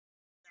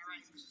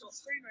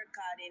screen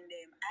recording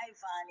them.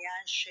 Ivan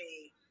and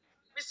Shay.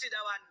 Me see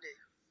that one day.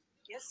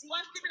 You see?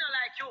 One thing me not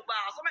like you,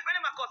 boss. So when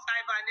them a cuss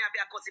Ivan, they have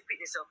a cussy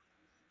fitness up.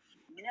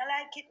 Me not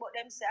like it, but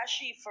them say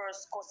she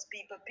first cuss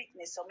people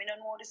picnic, so me don't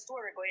know the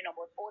story going on.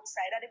 But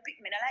outside of the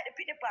picnic, me not like the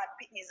picnic part.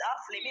 Picnic is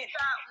off limit.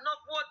 No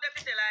what them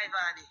tell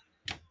Ivan.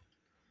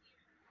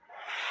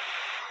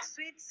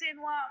 Sweet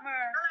sin what, mer?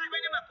 I like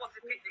when them a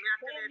cussy picnic, me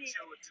tell you the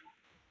truth.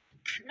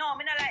 No,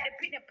 me not like the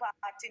picnic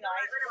part, you know.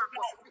 I like when them a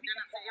cussy picnic,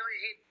 and say your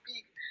head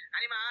big,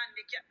 and him a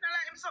handicap. I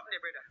like him something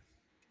there, brother.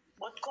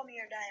 But come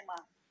here, Dyema.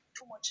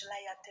 Too much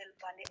liar tell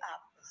on the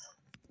app.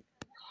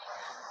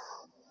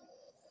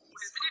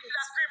 Me did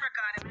that screen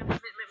record, me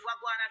go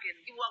on again.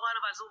 Give go on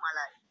over Zoom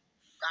alive.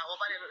 That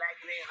over there like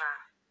way,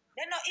 huh?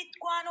 They know it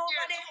go on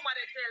over there. Zoom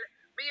they tell,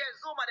 me hear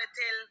Zoom they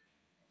tell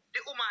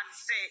the woman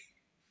say,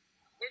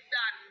 it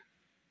done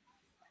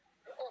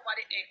over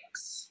the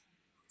X.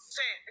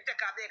 Say, it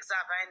take off the X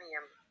off her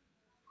name.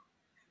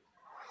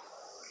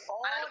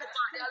 Oh, and the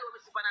woman, they allow me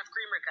to put on a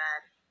screen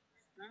record.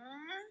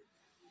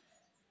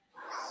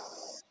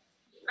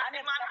 Not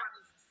the man,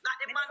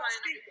 the woman when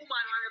they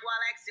go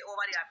like say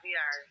over the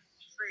affair.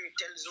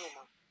 Tell Zoom.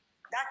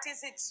 That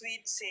is it,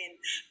 sweet sin.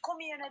 Come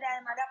here, no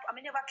Dyema. I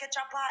never catch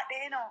a part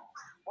there, you know.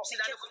 But see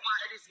that look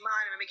at this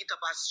man, I make it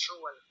up as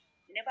stroll.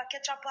 Never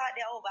catch a part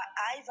there over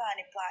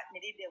Ivan part. Me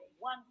did the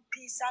one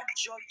piece of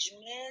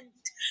judgment.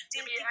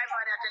 Me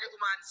Ivan tell the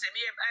woman say,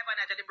 me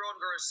Ivan tell the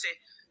brown girl say,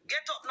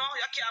 get up now,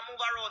 you can't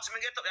move around. So me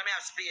get up, you may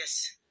have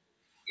space.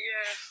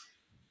 Yeah.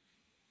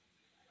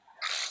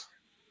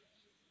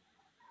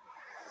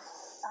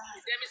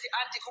 Then me see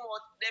auntie come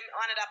out, them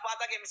another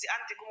part again, me see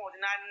auntie come out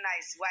in a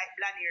nice white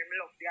blonde hair, me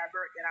love for your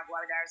birthday and I go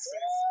out with her sis.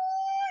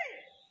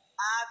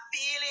 I'm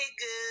feeling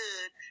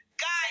good.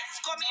 Guys,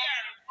 come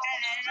here. Come on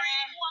the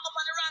screen, walk up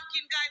on the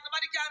ranking, guys.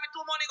 Nobody can me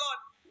too money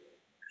gone.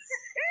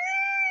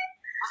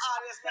 I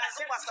always say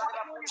superstar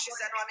never fool. She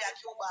said no me a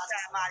cute boss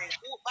this morning.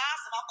 Who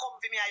boss I come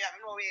for me, I have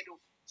no way to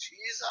do.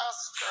 Jesus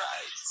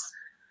Christ.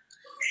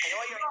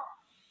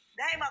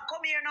 Dyema,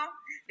 come here now.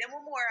 Them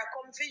more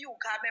come for you,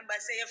 cause remember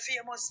say you're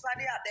famous for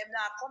the app. Them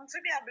now come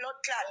for me a blood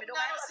clot. Me don't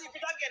want to see if you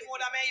can get more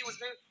than me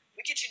use me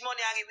kitchen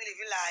money and give me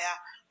live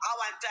liar. I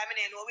one time I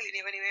know Willie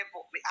never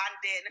fuck me. And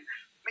then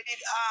me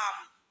did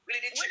Willie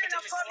did check me say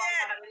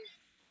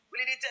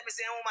Willie did tell me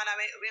say woman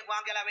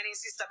one girl have any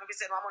sister me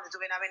say no money to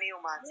when have any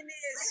woman.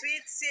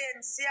 Sweet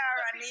sin,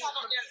 Sierra need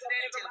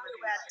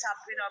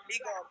tapping up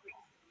big up.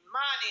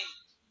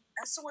 Morning.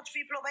 And so much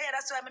people over here,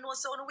 that's why I know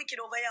so wicked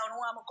over here and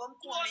want to come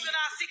to me. 260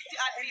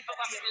 odd people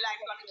back in the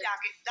life and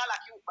can't get dollar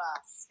cute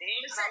bass. They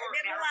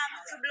want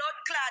to blood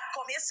clot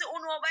come. You see,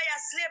 over here,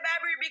 slave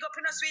Bible big up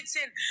in a sweet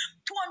sin.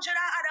 200 and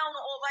other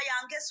over here,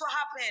 and guess what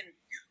happened?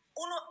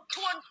 200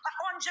 and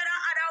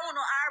other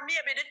or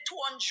maybe the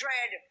 200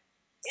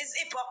 is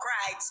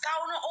hypocrites. Because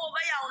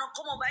over here,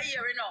 come over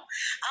here, you know.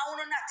 I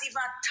not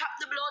even tap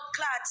the blood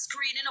clot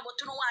screen, you know, but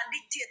you know what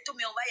dictate to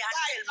me over here.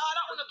 Guys, all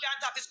that one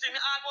can't tap the screen. I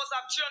almost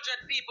have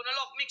 300 people. No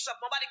love mix up.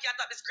 Nobody can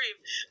tap the screen.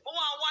 But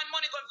one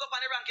money gun go up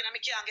on the ranking and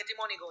I can't get the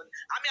money gun.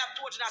 I may have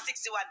 261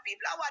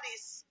 people. How are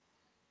this?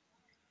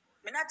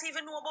 Me not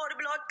even know about the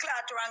blood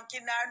clot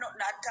ranking or nothing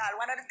at all.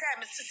 One of the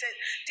time, I say,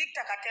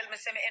 TikTok I tell me,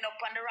 say me end up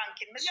on the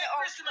ranking. Me say,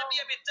 Christina,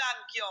 baby,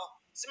 thank you.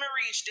 See me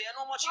reach there.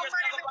 How much years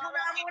I go on the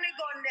ranking? Money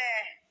gun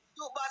there.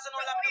 You boss and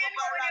all of them go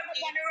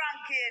on the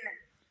ranking.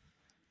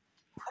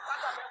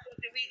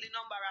 The weekly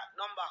number.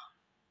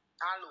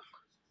 And look.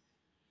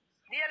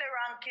 Daily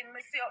ranking, me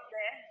see up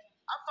there.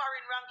 A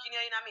foreign ranking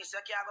here in a miss,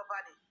 you can't go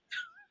on it.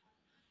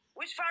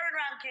 Which foreign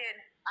ranking?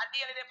 A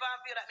daily they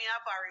can't feel that me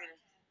a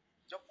foreign.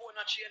 Your phone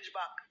not change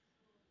back.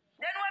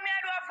 Then when me I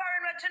do a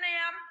foreign, what you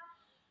name?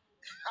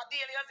 A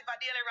daily, as if a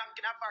daily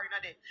ranking a foreign a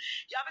day.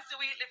 You have to see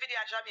weekly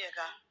video in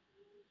Jamaica.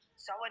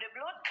 So what the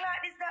blood clot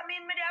does that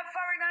mean me they are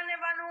foreign and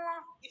never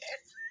know?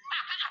 Yes.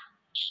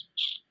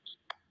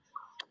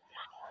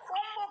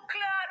 Fumbo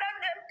clot and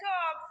them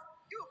tough.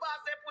 You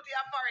boss say put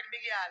your foreign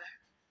big girl.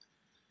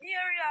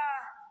 Here ya.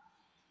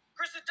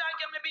 Chrissy, thank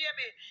you, my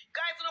baby.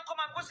 Guys, you know,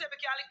 come on, go see if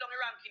you can lick down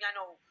the ranking, you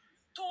know.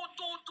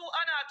 222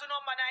 and to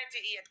number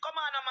 98. Come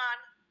on, man.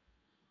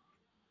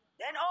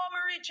 Then me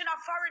reaching a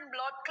foreign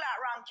blood clot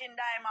ranking,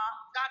 Dyema.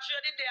 That's you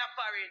did there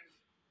foreign.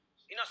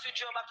 You know,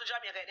 switch you back to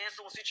Jamaica, then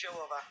soon switch you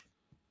over.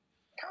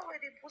 How are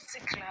the pussy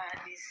clot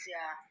this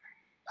year?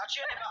 That's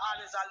you never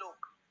always a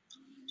look.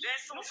 Then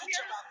soon switch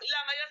you back. The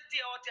longer you stay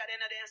out here,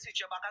 then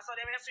switch you back. And so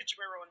they may switch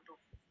me around too.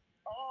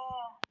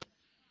 Oh.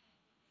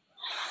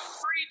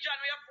 Region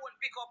where your phone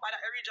pick up at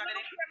the region. I'm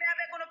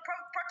going to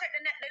protect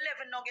the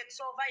 11 nuggets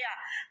over here.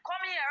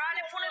 Come here, all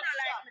the phone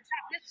like me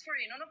tap the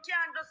screen. You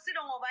can't just sit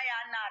down over here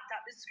and not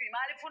tap the screen.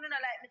 All the phone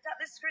like me tap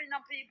the screen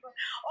now, people.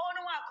 Oh,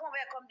 no one come over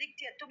here, come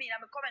dictate to me in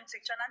the comment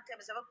section and tell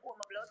me, say, I comb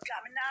my blood clot.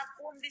 I'm not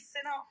comb this,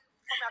 you know.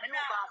 Come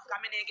here, boss.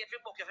 Come in and get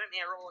your book. You're from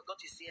here, go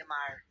to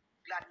CMR.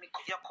 Glad me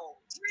cut your coat.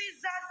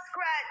 Jesus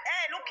Christ.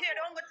 Hey, look here,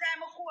 the only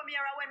time I come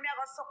here when me have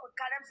a suck with,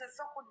 because them say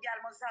suck with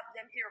girl must have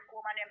them ear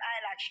comb and them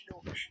eyelash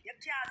though. You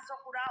can't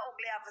suck with that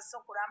ugly, have a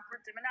suck with and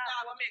pretty. Me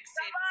not what makes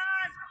sense.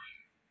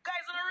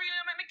 Guys, you don't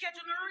really make me catch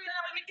you. You really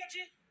make me catch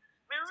you.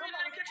 Me really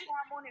make me catch you.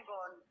 Money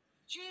gone.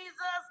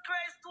 Jesus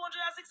Christ,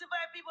 265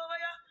 people over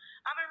here.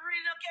 I'm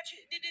really not catch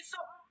you. Did it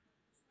so?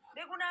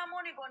 They gonna have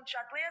money gun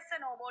chat. Where you say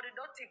now about the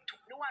dirty,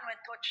 the one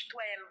where touch 12.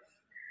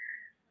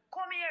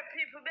 Come here,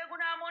 people. They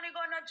gonna have money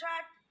gun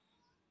chat.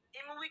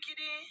 I'm wicked.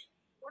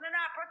 We don't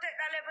protect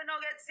the 11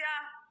 nuggets,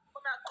 yeah.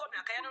 Come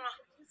here, can you know?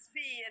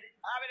 Speed.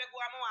 I better go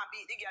and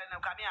beat the girl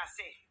now. Come here,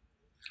 say.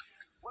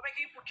 What make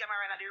you put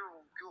camera in the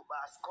room, cute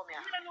boss? Come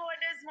here. You don't know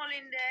there's money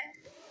in there.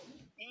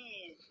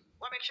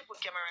 What makes you put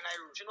camera in the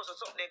room? She knows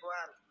something they go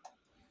on.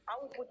 I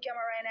will put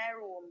camera in her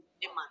room.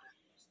 The man.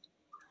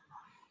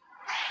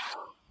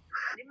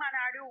 The man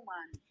or the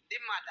woman? The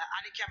mother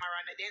and the camera,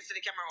 and then see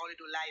the camera only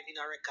do live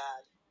in a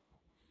record.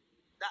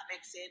 That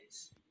makes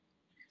sense.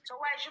 So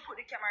why she put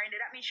the camera in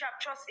there? That means she have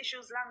trust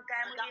issues long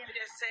time with him. That's what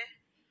they say.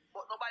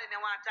 But nobody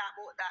never want to talk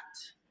about that.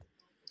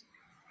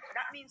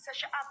 That means that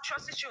she have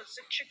trust issues.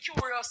 She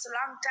curious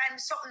long time,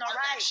 something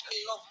alright.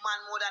 She love man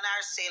more than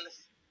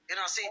herself. You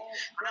know, see? Oh,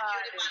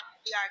 and if the man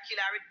be her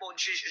killer with bone,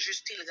 she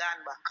still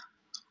gone back.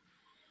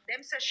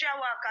 Them say she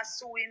walk as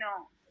Sue, you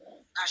know.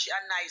 And she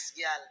a nice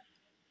girl.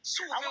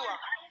 Sue, you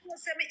walk. I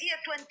say me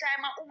hate when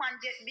time a woman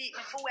get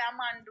beaten for what a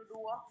man do.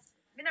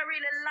 Me not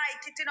really like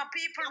it, you know,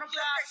 people. You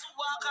can't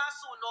walk and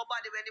sue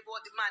nobody when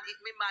about the man,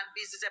 me man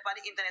business up on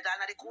the internet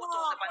and the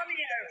courthouse. No, come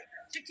here.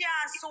 She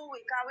can't sue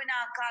it because we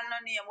not call no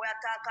name. We are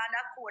talking on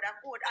the code.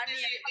 And we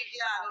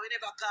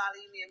never call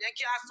him name. You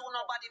can't sue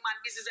nobody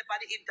man business up on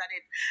the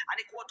internet and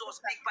the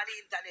courthouse speak on the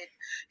internet.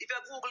 If you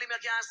Google him,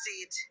 you can't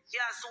see it. You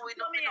can't sue it.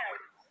 Come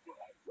here.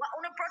 What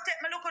wanna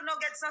protect me? Look at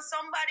nuggets on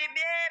somebody,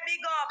 baby,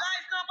 go.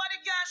 Guys, nobody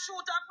can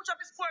shoot and push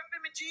up his score for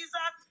me.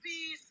 Jesus,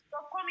 peace.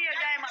 So come here,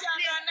 Dyema.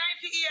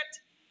 98.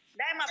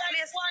 Dyema,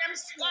 please them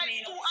sue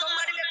me.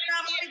 Somebody get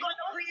money go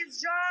to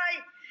please joy.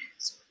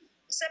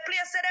 Say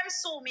please say them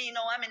sue me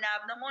now. I mean I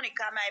have no money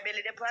because my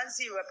belly they pay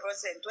 0%.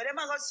 Where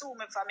them go sue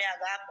me for me? I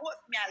got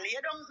quote me a lay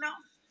down now.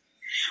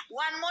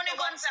 One money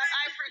gun to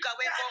Africa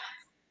wake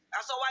up.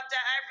 So one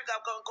time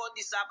Africa come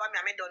this up and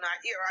me done her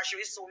ear and she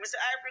will sue me.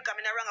 Say Africa me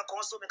not wrong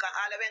come sue me because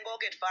all of them go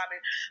get family.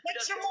 But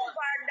she move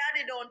her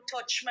daddy don't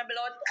touch my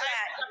blood clot.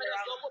 Africa me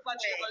just go up and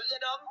she go lay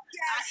down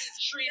and eat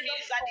 3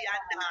 meals a day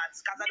and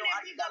dance because I don't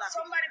have $1.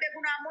 Somebody they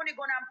gonna have money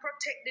gonna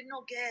protect the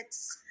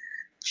nuggets.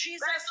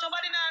 Jesus. Right,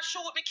 somebody now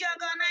shoot me can't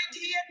go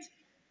 98.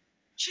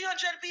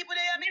 300 people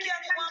there me can't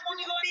get one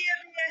money gun.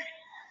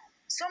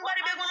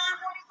 Somebody they gonna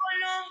have money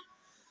gun now.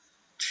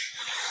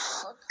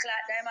 What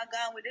clot Dyema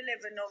gone with the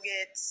 11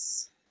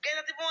 nuggets? Get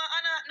that people want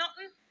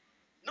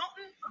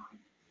nothing.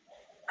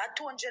 At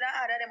 200 and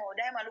other them out.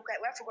 Dyema look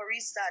like we have to go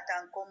restart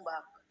and come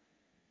back.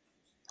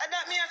 And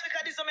that me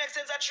Africa this don't make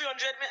sense at 300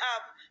 me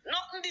have.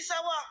 Nothing this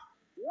hour.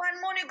 One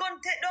money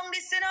gun take down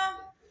this, you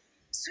know.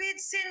 Sweet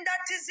sin,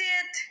 that is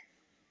it.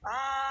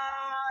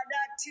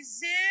 That is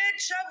it,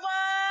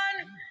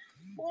 Siobhan.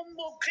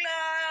 Bumbo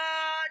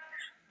clot.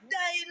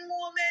 Dying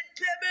moment,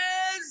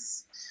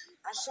 pebbles.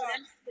 I saw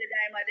them say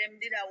Dyema, them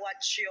did a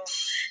watch you.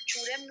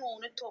 Through them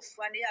know the tough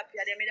one, they happy,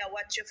 them did a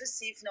watch you to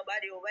see if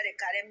nobody over there,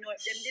 because them know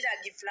them did a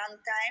give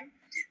long time.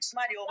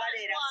 Somebody over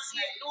there.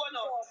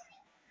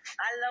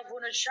 I love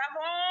you,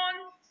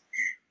 Siobhan.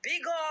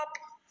 Big up.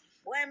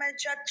 Why my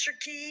chat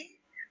tricky?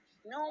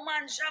 No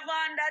man,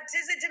 Siobhan, that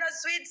is it in a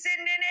sweet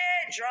sin in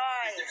it.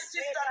 Dry.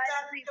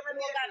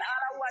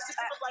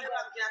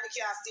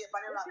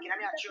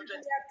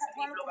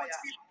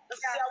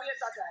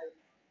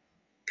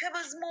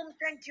 Pebbles mom,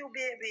 thank you,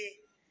 baby.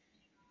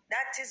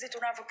 That is it.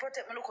 You have to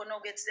protect me. Look on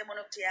nuggets, them on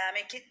up here.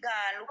 Make it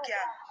gone. Look here.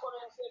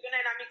 If you're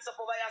not mix up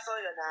over here, so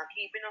you're not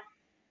keep, you know.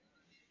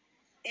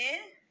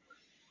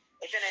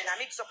 If you're not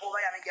mix up over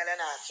here, you're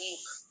not keep.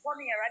 Come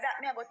here,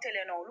 that me I go tell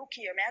you now. Look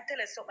here, me I tell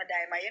you something,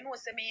 Dyema. You know,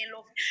 say me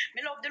love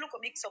the look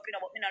of mix up, you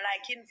know, but me not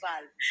like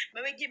involve.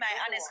 Me will give my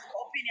honest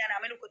opinion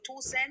and me look at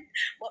 2 cents,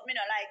 but me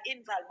not like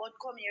involve. But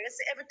come here, you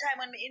see, every time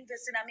when me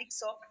invest in a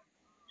mix up,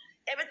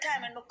 every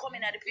time when me come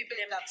in at the people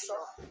them mix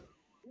up,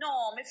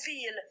 no, me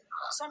feel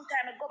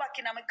sometimes I go back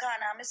in my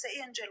corner and I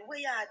say, Angel, what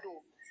you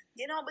do?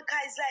 You know,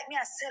 because it's like me,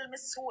 I sell my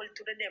soul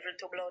to the devil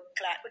to blood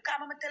clot. Because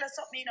I'm tell you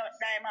something, you know,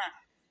 Dyema.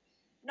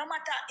 No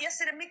matter, you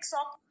see the mix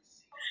up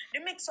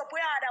we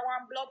had a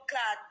one blood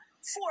clot,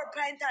 4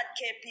 pinted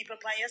K people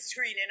on your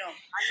screen, you know.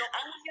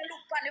 And when you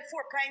look on the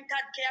 4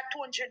 pinted K,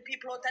 200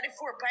 people out of the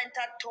 4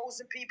 pinted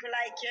 1,000 people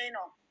like you, you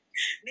know.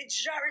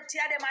 Majority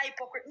of them are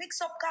hypocrite.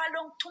 Mix up call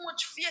down too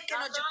much fake, you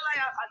know.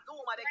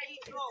 Azuma, they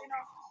keep,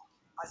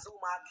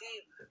 Azuma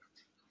keep.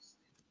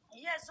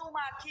 Yeah,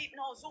 Zuma keep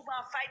now.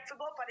 Zuma fight for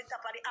go up at the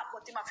top of the app,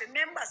 but him have to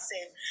remember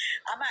say,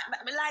 I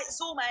like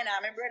Zuma and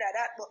my brother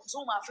that, but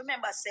Zuma have to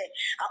remember say,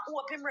 I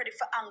hope him ready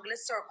for angle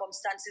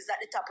circumstances at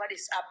the top of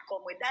this app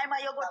come with. Dyema,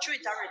 you go through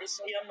it already,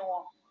 so you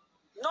know.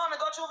 No, I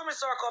go through for my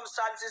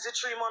circumstances. The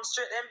 3 months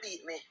straight, them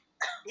beat me.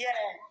 Yeah,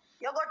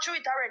 you go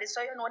through it already,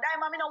 so you know.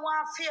 Dyema, me no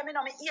want fear, me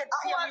no me hate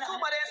fear. I want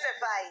Zuma, they say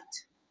fight.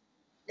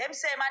 Them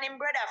say man, him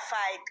brother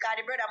fight,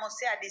 cause the brother must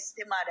say this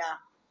the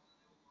mother.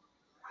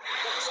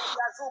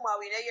 Zuma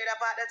win, you hear that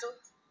part there too?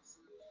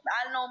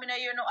 I know me,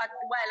 you know, a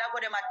while ago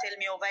them a tell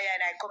me over here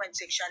in the comment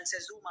section say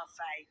Zuma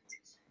fight.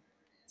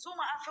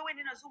 Zuma after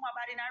winning a Zuma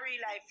bad in a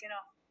real life, you know.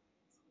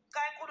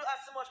 Kai could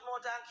have so much more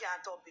than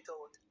can't top it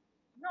out.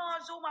 No,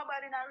 Zuma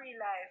bad in a real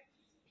life.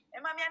 And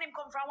mommy and him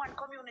come from one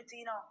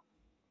community, you know.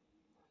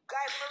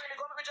 Guys, we're really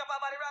going to jump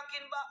over the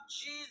ranking back.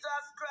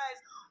 Jesus Christ.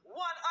 1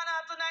 honor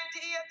to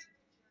 98.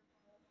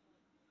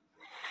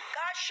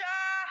 Kasha!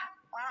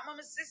 My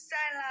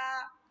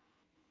sister-in-law.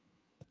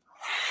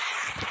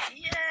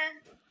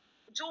 Yeah.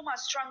 Zuma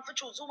strong for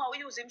true. Zuma,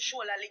 we use him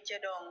shoulder lick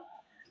you down.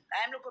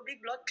 I'm look a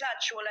big blood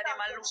clot shoulder them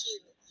a look.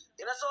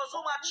 You know, so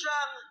Zuma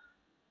strong.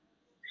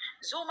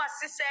 Zuma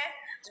sister.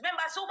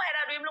 Remember Zuma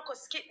had do him look a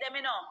skit them,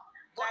 you know.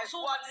 But Like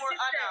Zuma one more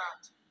sister.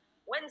 honor.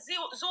 When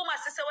Zuma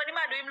sister, when him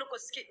do him look a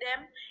skit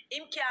them,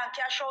 him can't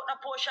cash out a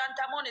portion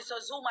of money. So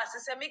Zuma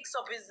sister mix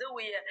up is the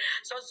way.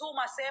 So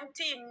Zuma same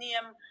team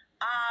name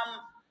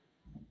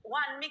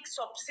one mix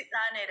up sitting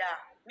on another.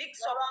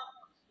 Mix up.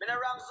 Me no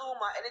wrong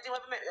Zuma. Anything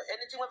will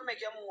make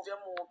you move, you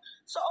move.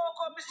 So how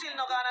come me still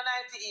not gonna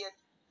 98?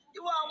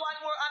 You want one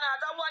more honor?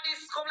 That what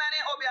is come like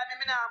obi and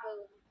me now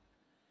move.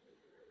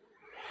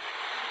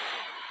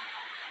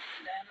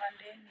 Diamond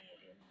they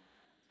need him.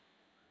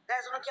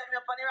 Guys, you don't get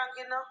me up on the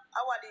ranking now.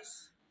 How what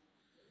this?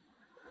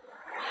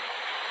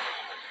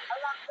 A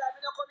long time me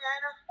no come here,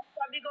 you know.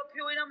 Big up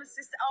you, you know, my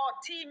sister. Oh,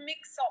 team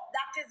mix up.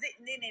 That is it,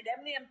 Nini.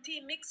 Them name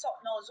team mix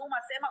up now. Zuma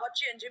say I got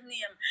change him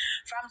name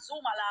from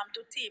Zuma Lam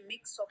to team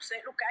mix up. So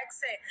it look like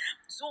say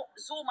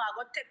Zuma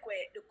got take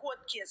away the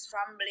court case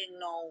from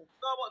Bling now.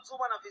 No, but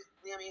Zuma not his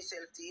name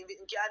himself team. He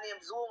can name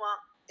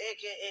Zuma,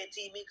 aka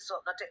team mix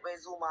up, not take away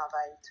Zuma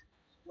fight.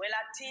 Well,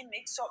 a team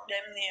mix up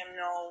them name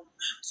now.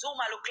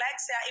 Zuma look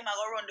like say him a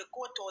go run the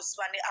courthouse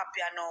when they up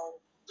here now.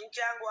 He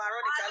can go and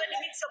run it. When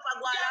the mix up a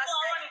go He can last go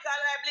and time. run it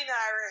like Bling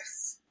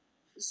arrest.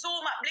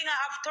 Zuma, Blinga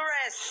after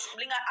rest.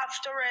 Blinga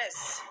after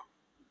rest.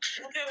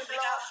 Come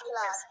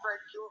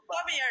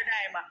here,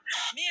 Dyema.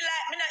 Me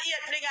not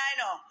eat Blinga, I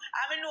know.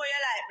 I know you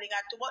like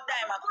Blinga too, but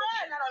Dyema, come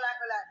here. I don't like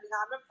Blinga,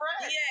 I'm a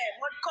friend. Yeah,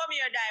 but come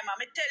here, Dyema.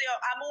 Me tell you,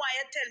 I'm why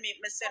you tell me if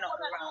me say nothing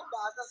wrong.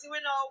 See, we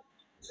know,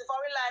 if I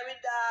lie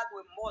with dog,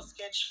 we must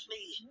catch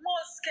flea.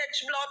 Most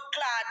catch blood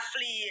clot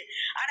flea.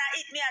 And I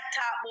eat me a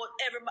talk about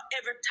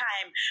every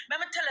time. Let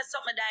me tell you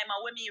something,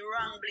 Dyema, when me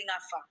wrong Blinga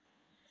for.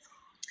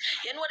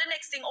 You know the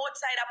next thing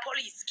outside a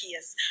police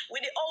case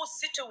with the whole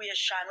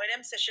situation where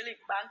them say she live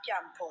on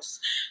campus.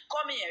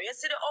 Come here, you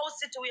see the whole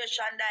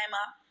situation,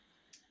 Dyema.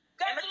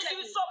 Can you do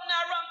something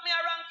I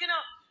rank, you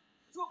know?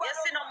 You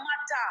see, no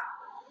matter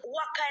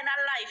what kind of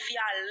life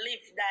you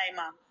live,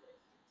 Dyema,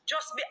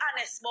 just be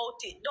honest about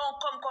it. Don't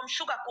come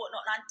sugarcoat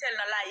nothing and tell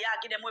no lie. You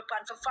give them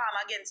weapon for farm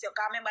against you.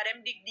 Because remember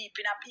them dig deep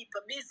in a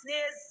people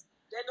business.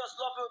 They just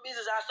love your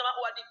business and some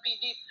who are dig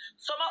deep.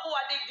 Some who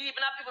are dig deep in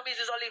a people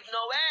business don't live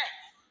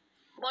nowhere.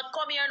 But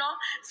come here now,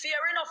 fair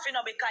enough, you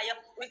know, because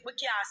we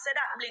can't say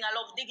that Bling a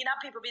love digging at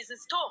people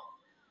business too.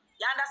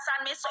 You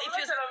understand me? So if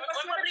you let me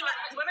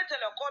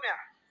tell you, come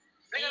here.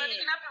 Bling a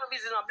digging at people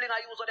business, Bling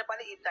a use on the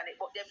internet,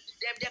 but them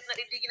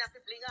definitely digging at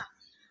people Bling a.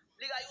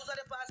 Bling a use on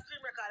the screen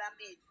record and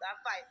beat and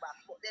fight back,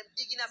 but them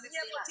digging at people.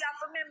 Yeah, but you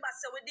have to remember,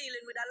 so we're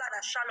dealing with a lot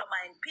of shallow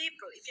mind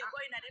people. If you're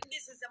going at them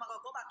business, they're going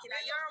to go back in a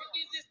year.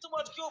 This is too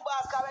much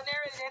Cubas, because when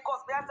they're ready, they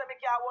cost me. I say, me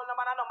can't hold no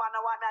man, no man, no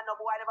want me, no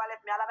boy, never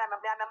left me. All of them,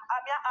 all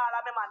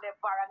of them, and them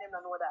far, and them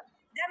don't know that.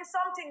 Them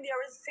something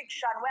there is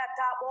fiction. We're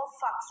talking about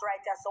facts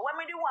right here. So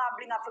when we do want to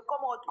bring up to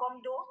come out,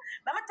 come do.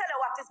 Let me tell you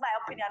what is my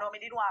opinion when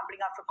we didn't want to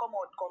bring up to come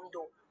out, come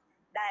do.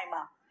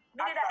 Dyema.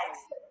 We did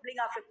expect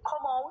bring up to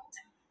come out.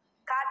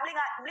 Cause bling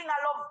have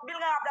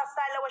that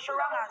style where she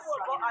wrong and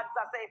strong.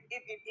 Answer say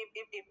if it's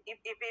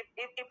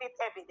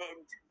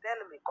evident.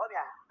 Tell me, come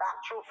here.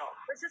 That's true now.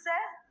 What you say?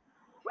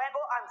 When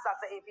go answer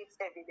say if it's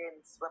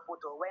evidence we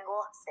put on. When go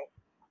say.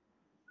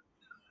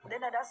 Then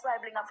that's why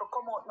bling have to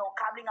come out now.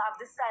 Cause bling have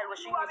the style where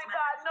she use.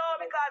 Because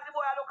the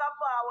boy look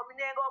forward. Me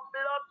name go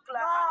blood clot.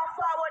 No,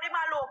 forward him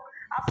a look.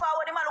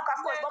 Forward him a look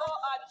of course. But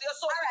alright,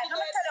 let me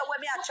tell you what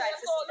me I try to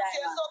see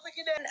Dyema.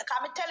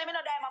 Cause me tell him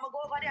no Dyema, I go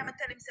over there, I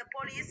tell him say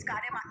police,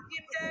 cause them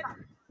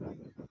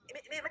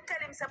me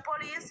tell him say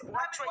police,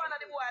 watch one of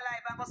the boy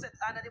life, I'm gonna set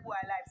under the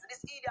boy life. So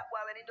this idiot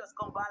boy when he does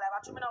come back life,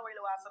 actually me not really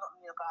want to say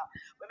nothing in your car.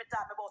 When me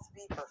talk about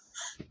people,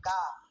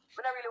 car. Me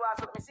not really want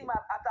to me see my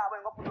after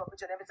when I go put up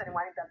picture, every time I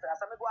want to answer.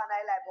 So me go on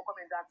my live, go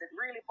comment and say,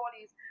 really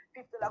police,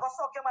 50, like go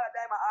suck your mother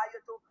Dyema, are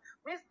you too?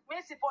 Me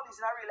see police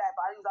in a real life,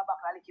 I use a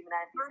back and lick him in the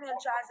Morning,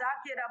 Charles.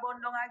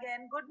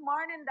 Again. Good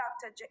morning,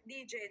 Dr.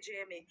 DJ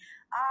Jamie.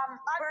 I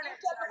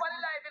didn't tell you what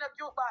life in a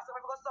cute bastard, so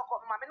I'm going to suck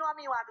up, man. I know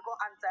me want to go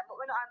answer, but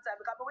when I answer,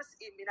 because I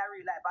see him in a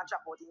real life and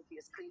chop out in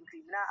face, clean.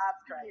 Me not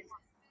ask Christ.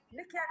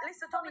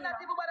 Listen to me.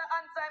 People better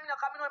answer him,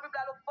 coming when people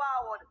look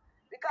forward.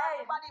 Because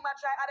everybody might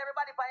try, and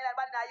everybody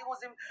now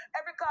use him.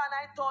 Every corner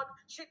I thought,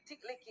 shit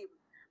tick lick him.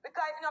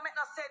 Because it don't make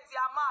no sense,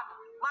 you're a man.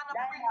 Man,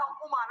 don't bring no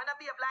woman. When you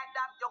behave like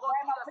that, you're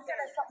going to be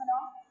yourself.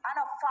 I'm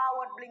a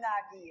forward blinger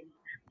game.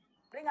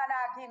 Blinga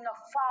not give him no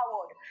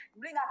forward.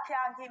 Blinga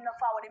can't give him no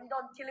forward. Him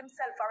don't kill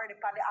himself already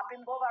for the app.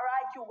 Him go over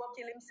right, you go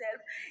kill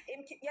himself.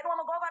 You know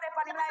I'm go over there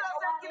for him like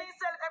kill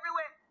himself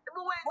everywhere. The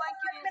boy going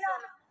kill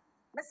himself.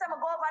 Me say me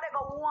go over there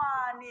go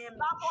warn him.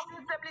 That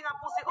person say bling a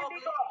pussy ugly.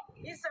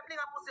 He say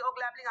bling a pussy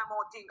ugly and bling a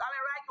mouth thing. I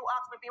mean right you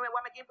ask me if he why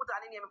make him put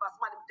an in name if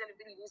somebody tell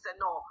him he say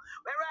no.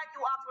 When right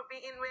you ask me if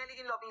he in really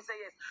in love he say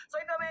yes. So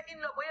if you were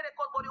in love, where you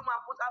cut body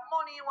man put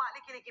money you want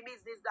licky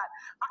business that.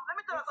 Let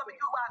me tell you something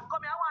you bad.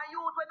 Come here, I want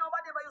youth when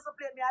nobody ever used to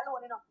play me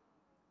alone, you know.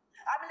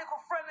 I'm a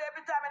little friend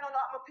every time I know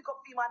I'm pick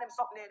up female and them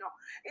something, you know.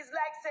 It's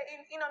like say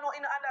in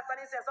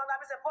understanding say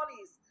sometimes I say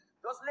police.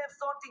 Just leave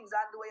some things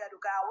and the way you do.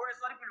 Because worse,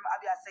 some people have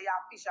you say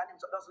you're fish and him,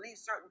 so just leave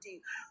certain things.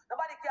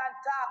 Nobody can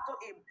talk to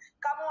him.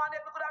 Come on,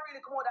 if you could have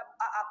really come out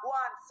at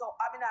once, so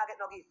I mean, I get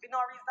no gift. For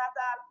no reason at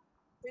all.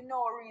 For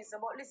no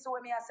reason. But listen what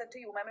me I said to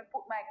you, let me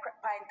put my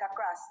pint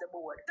across the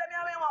board. Tell me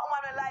how I want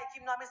woman like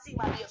him, now I see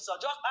my babe, so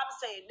just I'm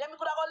saying, then we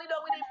could have only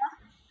done with him.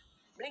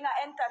 Bling a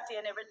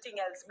entertain everything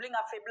else. Bling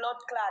a fi blood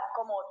clot,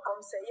 come out,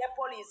 come say, yeah,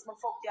 police, me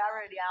fuck you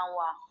already and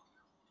what?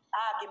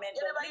 Argument.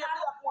 You never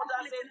have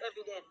to say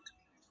evident.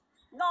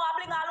 No,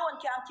 Bling alone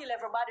can't kill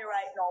everybody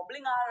right now.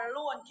 Bling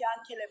alone can't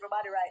kill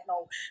everybody right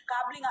now.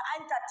 Because Bling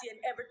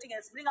entertain everything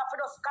else. Bling for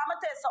us, come and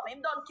tell you something.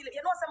 Him don't kill it.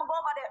 You know, some go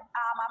over there.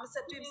 I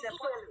said to him, say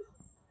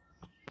police.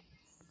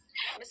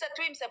 I said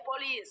to him, say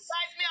police.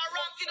 Guys, me are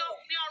wrong, you know.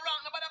 Me are wrong.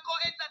 Nobody go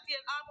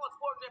entertain almost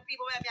 400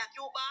 people where me are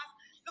Cubans.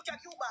 Look at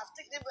Cubans.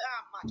 Take the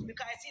match.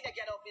 Because I see they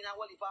get up in a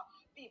whole heap of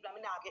people and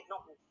me not get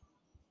nothing.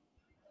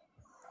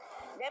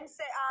 Them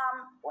say,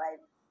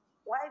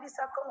 why this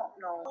a come up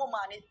now?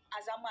 Woman,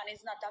 as a man,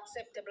 is not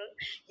acceptable.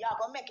 You are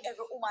going to make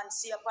every woman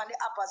see up on the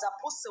app as a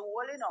pussy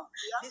hole, you know.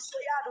 Yeah. This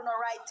way you do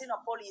not right, you know,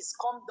 police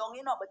come down,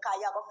 you know,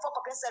 because you are going to fuck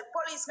up yourself.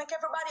 Police make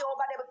everybody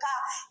over there because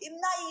he's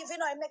naive, you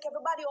know, he make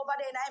everybody over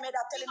there and I made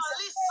that tell him.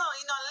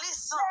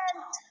 Listen.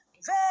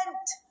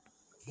 Vent.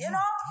 You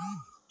know?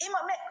 He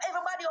make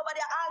everybody over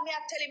there, all me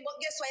I tell him,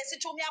 but guess what? You see,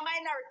 to me a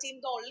minority,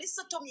 him don't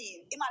listen to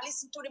me. He might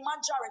listen to the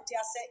majority,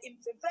 I say, him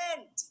for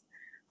vent.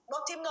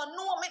 But him don't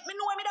know me. Me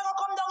know me don't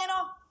come down, you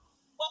know.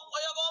 But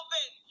you go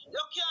vent.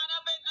 You can't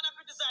vent and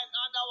criticize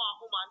under one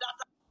woman.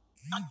 That's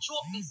a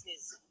joke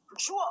business.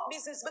 Joke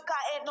business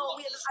because ain't no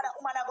way other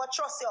woman I go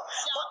trust you.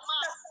 Yeah,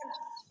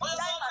 but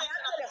you go vent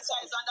and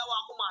criticize under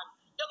one woman.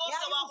 You go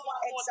say one woman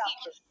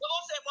exactly. You go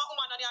say one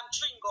woman and him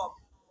chewing gum.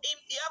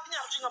 You have to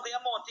chewing gum for your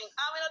mouth thing.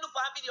 And when I do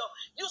for a video,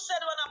 you said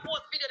when I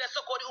post video they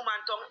suck out the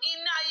woman tongue. It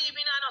not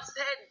even no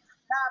sense.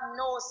 That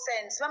no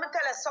sense. Let me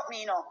tell you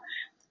something, you know.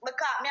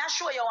 Because me I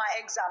show you one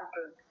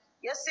example.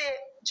 You see,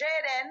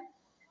 Jaden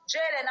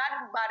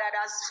had bad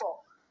as fuck.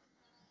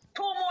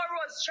 2 more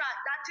rows chat.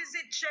 That is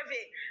it,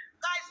 Chevy.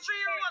 Guys, 3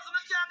 rows.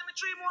 You can't give me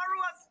 3 more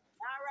rows.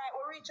 Alright,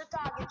 we reach a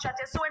target chat.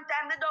 So in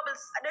time the doubles,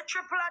 the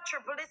triple.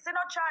 This is no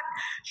chat.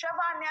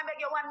 Siobhan, I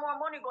beg you 1 more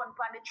money gun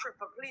for the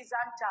triple, please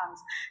and thanks.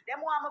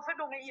 Them want me to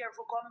do me here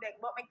for come back,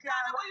 but me can't.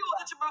 Yeah, use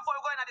the triple before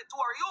we go in at the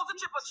tour. Use the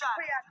triple chat.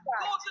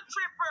 Use the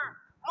triple.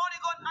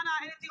 Money gun and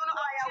anything you know.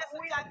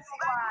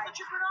 The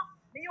triple now.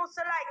 Me used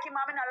to like him,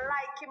 I mean I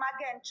like him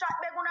again. Chat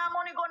beg una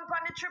money gun for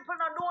the triple,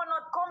 no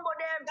donut combo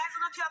them. Guys,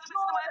 you don't care to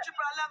listen to my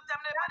triple a long time.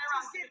 They money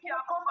rank. You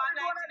can't come for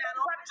 99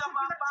 and jump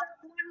on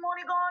back.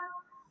 Money gun.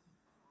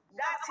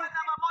 That's it.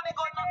 Money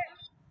gun.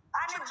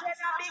 And the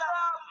Jenna big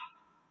up.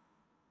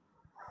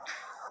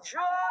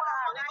 Joe,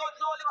 on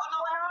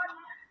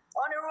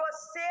the road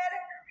said,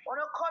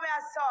 on the come here,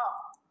 sir.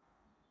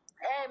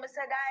 Hey,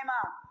 Mr.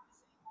 Dyema.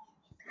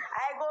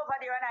 I go over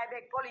there and I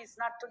beg police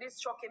not to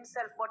destruct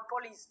himself, but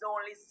police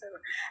don't listen.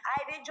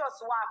 I did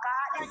just walk.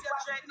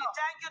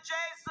 Thank you,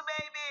 Jason,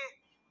 baby.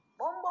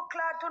 Bumbo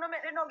cloud to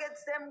make the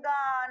nuggets them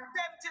gone.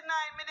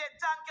 79 minutes.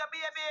 Thank you,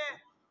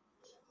 baby.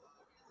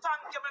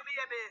 Thank you, my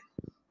baby.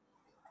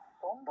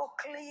 Bumbo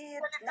clean.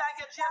 Thank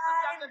you, Jason.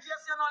 Thank you,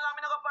 Jason. You know, I'm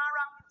going to go and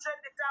rank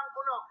Trend the tank,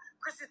 you know.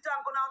 Chrissy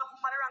tank, you know, I'm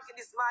going to rank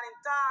this morning.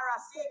 Tara,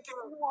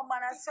 CQ. No, man,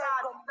 I said,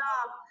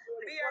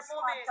 Beer,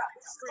 mommy.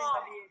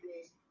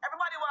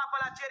 Everybody want to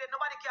follow Jaden.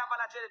 Nobody can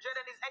follow Jaden.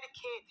 Jaden is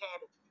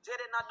educated.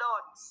 Jaden not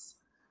dunce.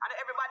 And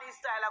everybody's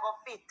style I go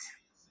fit.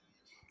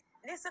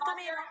 Listen to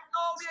me.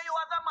 No, where you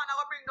as a man, I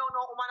go bring down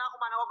no woman, I go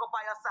go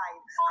by your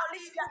side. Oh,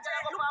 listen,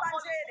 look on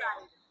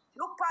Jaden.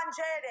 Look on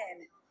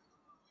Jaden.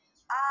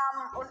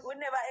 We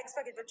never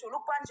expect it to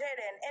look on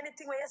Jaden.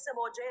 Anything we say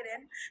about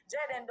Jaden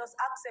just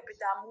accept it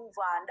and move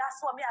on.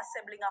 That's what me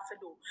assembling have to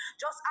do.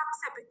 Just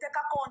accept it, take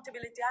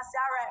accountability and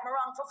say, all right, me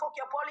wrong for fuck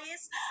your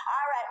police.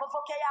 All right, me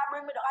fuck you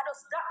bring me down. I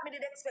just that me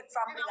did expect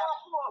from bigger.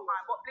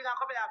 But bigger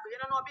come here.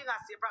 You don't know bigger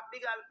say probably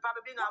bigger. You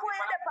put it on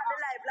the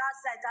live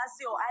last night and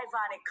see how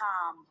Ivan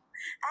calm.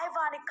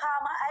 Ivan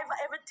calm.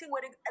 Everything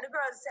where the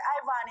girls say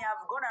Ivan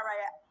have gonna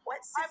riot.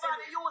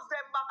 Ivan use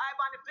them back.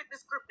 Ivan flip the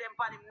script them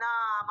for him.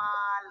 Nah,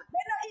 man.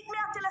 It me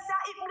until I say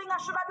it bling I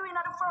should have doing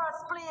in the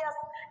first place.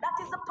 That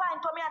is the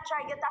point where me I try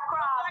to get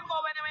across. Like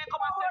when you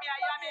come and say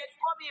me,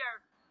 come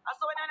here. And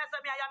so when I say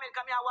me I am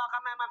come here walk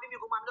and my man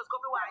go man just go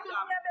for why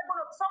yeah.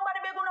 Somebody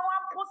be gonna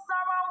want push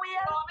around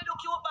where? No, me do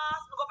cute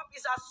bass, me go for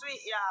piece of sweet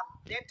yeah.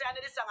 Then time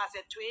the song I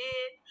said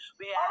twin,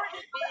 we are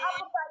the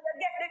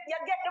you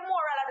get the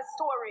moral of the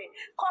story.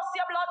 Cause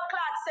your blood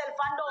clot self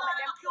and don't make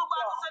them cute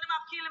bass, so them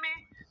have kill me.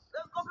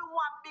 Let's go for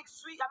one big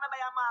sweet. I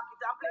remember your market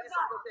and play the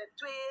song said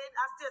twin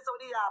and stay so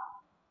the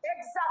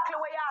exactly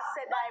what you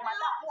said, Diamond.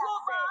 No,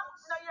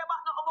 you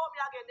about not about me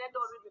again. Then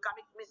don't read me. Because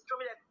me throw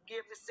me the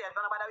game myself.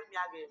 And nobody with me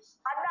again.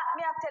 And that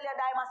me I tell you,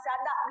 Diamond, say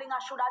that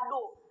Blinger should have do.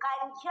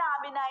 Because he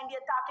can't be 90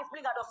 talk if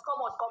Blinger just come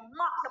out, come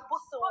mock the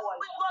pussy wall.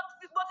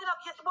 But you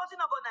not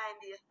go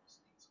 90.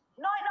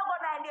 No, he not go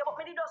 90, but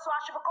me just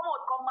want she come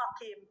out, come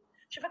mock him.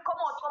 She come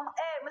out, come,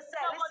 hey, me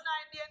say, no go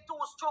 90 and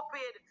too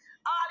stupid.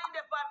 All in the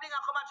family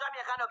and come and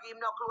Jamaica no give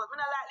him no clothes. Me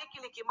not like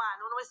licky man.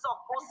 You know we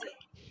suck pussy.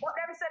 But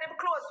them say them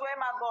clothes where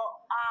I go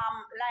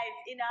live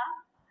in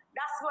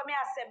that's what me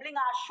I say.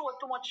 Blinger show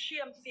too much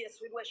shame face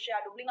with what she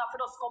do. Blinger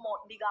for just come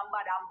out big and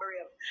bad and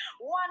brave.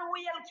 One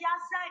wheel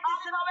can't say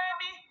this. You know where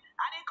me?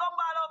 And he come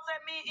back out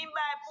say me in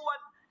my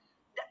phone.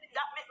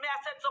 That me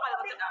I said somebody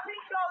to that.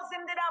 Pink clothes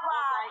him did have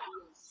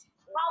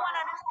I want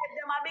to decide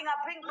them I bring a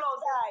pink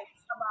clothes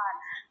man.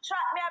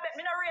 Chat me a bit.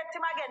 Me no rate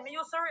him again. Me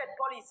used to rate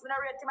police. Me no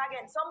rate him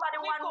again. Somebody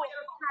one way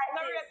to snipe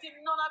me. Me rate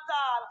him none at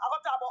all. I got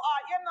to talk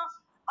about you know.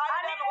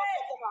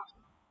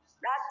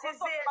 That is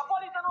it. My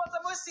police don't know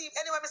what I see.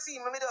 Anyway, I see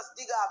him, I just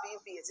dig off in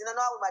face. You know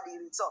how we deal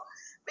with. So,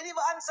 me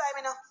never answer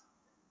him, you know.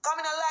 Come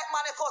in and like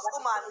man, a cuss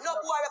woman. No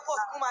boy, a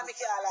cuss woman, me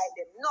can't like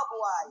them. No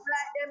boy.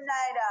 Like them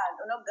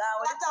neither. No girl.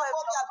 What talk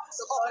about that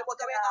pussy ugly,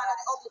 but you honor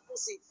the ugly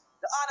pussy.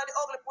 The honor the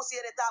ugly pussy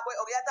and the talk about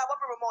ugly. You talk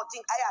about people more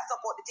think, I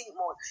support the thing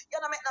more.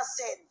 You don't make no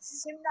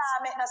sense. Him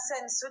not make no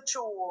sense with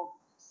you.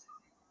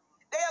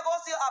 There you go,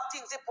 see you have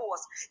things you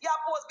post. You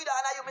post video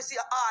and you see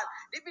all.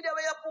 The video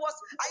where you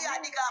post, I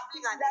dig a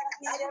fling on it.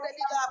 I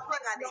dig a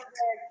fling on it.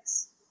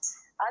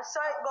 I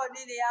saw it go in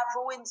here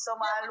for win some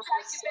and look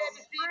at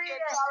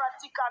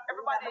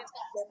everybody.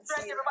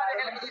 Everybody.